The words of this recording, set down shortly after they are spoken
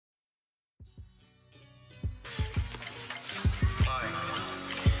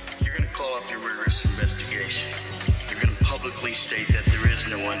call up your rigorous investigation. You're going to publicly state that there is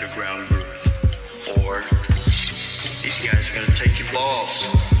no underground group. Or these guys are going to take your balls.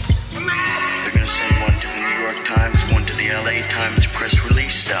 They're going to send one to the New York Times, one to the LA Times, press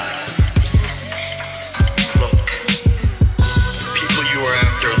release style. Look, the people you are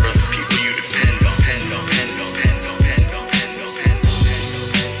after are the people you depend on.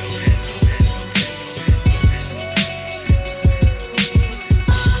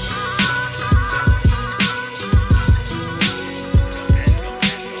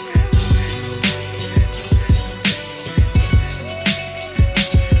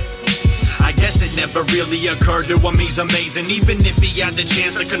 Never really occurred to him, he's amazing. Even if he had the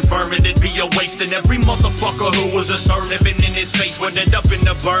chance to confirm it, it'd be a waste. And every motherfucker who was assertive and in his face would end up in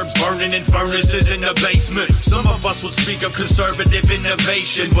the burbs, burning in furnaces in the basement. Some of us would speak of conservative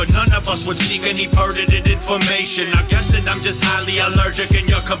innovation, but none of us would seek any pertinent information. I guess that I'm just highly allergic and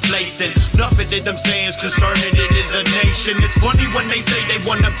you're complacent. Nothing that I'm saying is concerning, it is a nation. It's funny when they say they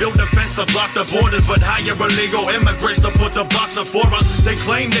wanna build a fence to block the borders, but hire illegal immigrants to put the blocks up for us. They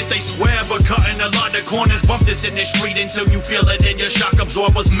claim that they swear, but cutting a lot of corners, bump this in the street until you feel it in your shock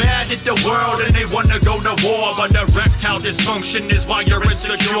absorbers. Mad at the world and they wanna go to war, but erectile dysfunction is why you're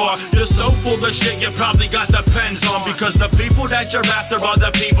insecure. You're so full of shit you probably got the pens on, because the people that you're after are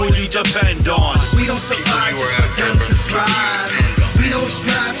the people you depend on. We don't survive just for them to thrive. We don't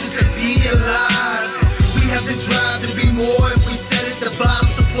strive just to be alive. We have the drive to be more. If we set at the bottom,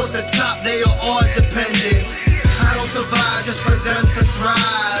 support the top, they are all dependents. I don't survive just for them to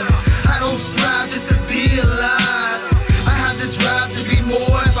thrive. I don't strive just to be alive. I have the drive to be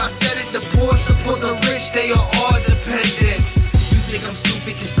more. If I said it, the poor support the rich, they are all dependents. You think I'm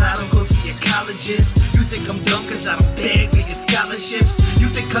stupid cause I don't go to your colleges? You think I'm dumb cause I don't beg for your scholarships? You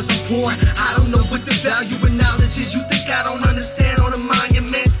think cause I'm poor, I don't know what the value of knowledge is? You think I don't understand all the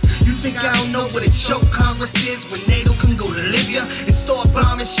monuments? You think I don't know what a joke Congress is when NATO can go to Libya and start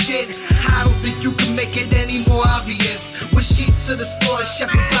bombing shit? I don't think you can make it any more obvious. With sheep to the slaughter,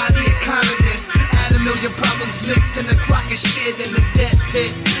 shepherd by the economist. Add a million problems mixed in a crock of shit in the dead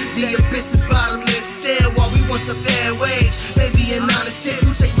pit. The abyss is bottomless still while we want a fair wage. Maybe an honest tip,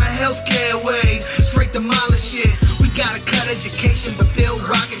 you take my healthcare away. Straight demolish it. We gotta cut education but build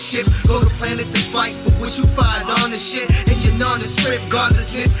rocket ships. Go to planets and fight for what you find on the shit. And you're nondescript,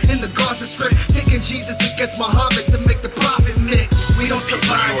 godlessness in the Gaza Strip. Taking Jesus against Muhammad to make the profit mix. We don't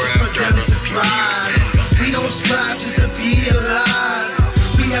survive just for them to thrive. We don't strive just to be alive.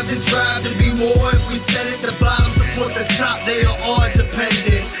 We have the drive to be more. If we set at the bottom, support the top, they are all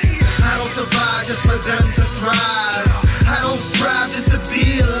dependents. I don't survive just for them to thrive. I don't strive just to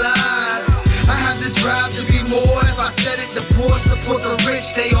be alive. I have the drive to be more. If I said it, the poor support the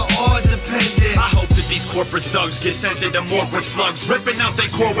rich, they are all dependents. I hope that these corporate thugs get sent to the morgue with slugs, ripping out their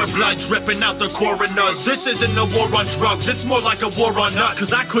core with blood, dripping out the coroners. This isn't a war on drugs, it's more like a war on us.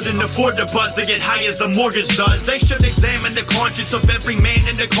 Cause I couldn't afford the buzz to get high as the mortgage does. They should examine the conscience of every man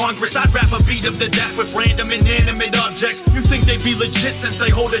in the Congress. I'd rather beat them to death with random inanimate objects. You think they be legit since they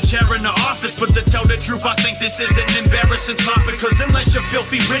hold a chair in the office, but to tell the truth, I think this is an embarrassing topic. Cause unless you're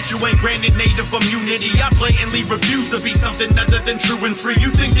filthy rich, you ain't granted native immunity. I blatantly refuse to be something other than true and free. You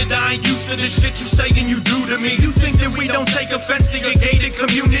think that I ain't used to the shit you say and you do to me? You think that we don't take offense to your gated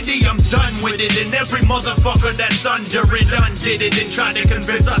community? I'm done with it, and every motherfucker that's under it undid it and tried to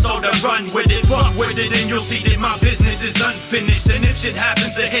convince us all to run with it. Fuck with it and you'll see that my business is unfinished. And if shit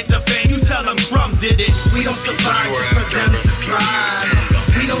happens to hit the fan, you tell them Crumb did it. We don't survive just for them to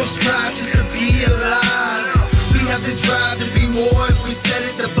thrive. We don't strive just to be alive. We have the drive to be more. If we set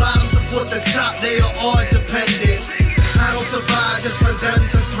at the bottom, support the top, they are all dependents. I don't survive just for them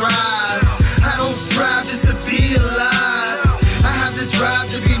to thrive. I don't strive just to be alive. I have the drive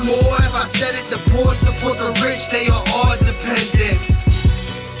to be more. If I said it, the poor support the rich, they are